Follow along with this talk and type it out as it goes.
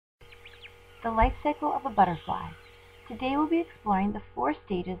The life cycle of a butterfly. Today we'll be exploring the 4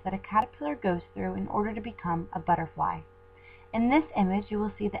 stages that a caterpillar goes through in order to become a butterfly. In this image you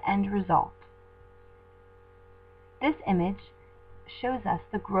will see the end result. This image shows us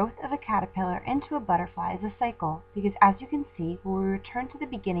the growth of a caterpillar into a butterfly as a cycle because, as you can see, we will return to the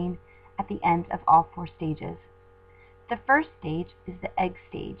beginning at the end of all 4 stages. The first stage is the egg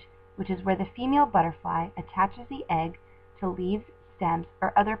stage, which is where the female butterfly attaches the egg to leaves, stems,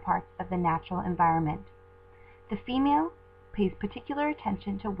 or other parts of the natural environment. The female pays particular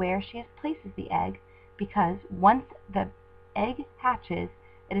attention to where she places the egg because once the egg hatches,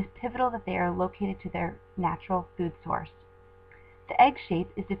 it is pivotal that they are located to their natural food source. The egg shape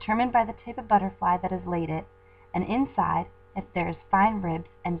is determined by the type of butterfly that has laid it, and inside there is fine ribs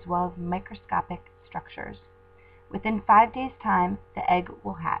as well as microscopic structures. Within 5 days' time, the egg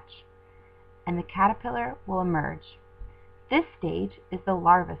will hatch, and the caterpillar will emerge. This stage is the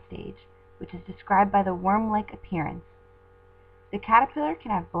larva stage, which is described by the worm-like appearance. The caterpillar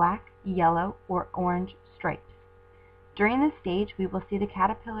can have black, yellow, or orange stripes. During this stage, we will see the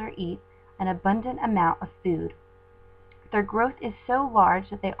caterpillar eat an abundant amount of food. Their growth is so large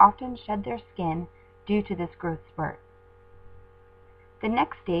that they often shed their skin due to this growth spurt. The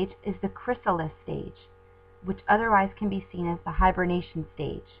next stage is the chrysalis stage, which otherwise can be seen as the hibernation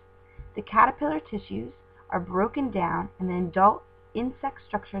stage. The caterpillar tissues are broken down and the adult insect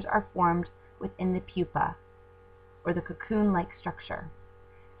structures are formed within the pupa, or the cocoon-like structure.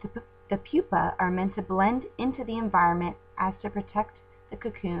 The pupa are meant to blend into the environment as to protect the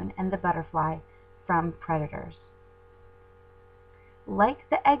cocoon and the butterfly from predators. Like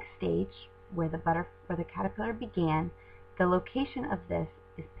the egg stage, where the caterpillar began, the location of this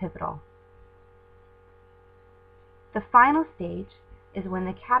is pivotal. The final stage is when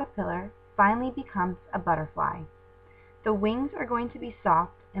the caterpillar finally becomes a butterfly. The wings are going to be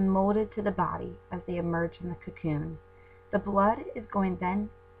soft and molded to the body as they emerge from the cocoon. The blood is going then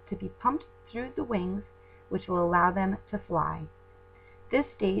to be pumped through the wings, which will allow them to fly. This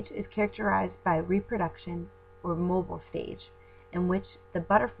stage is characterized by reproduction, or mobile stage, in which the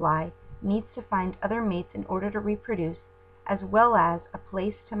butterfly needs to find other mates in order to reproduce, as well as a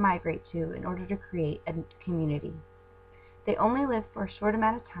place to migrate to in order to create a community. They only live for a short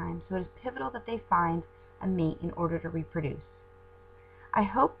amount of time, so it is pivotal that they find a mate in order to reproduce. I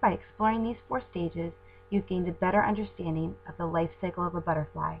hope by exploring these 4 stages, you've gained a better understanding of the life cycle of a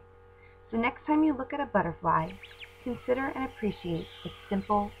butterfly. So next time you look at a butterfly, consider and appreciate its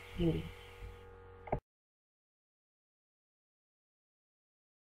simple beauty.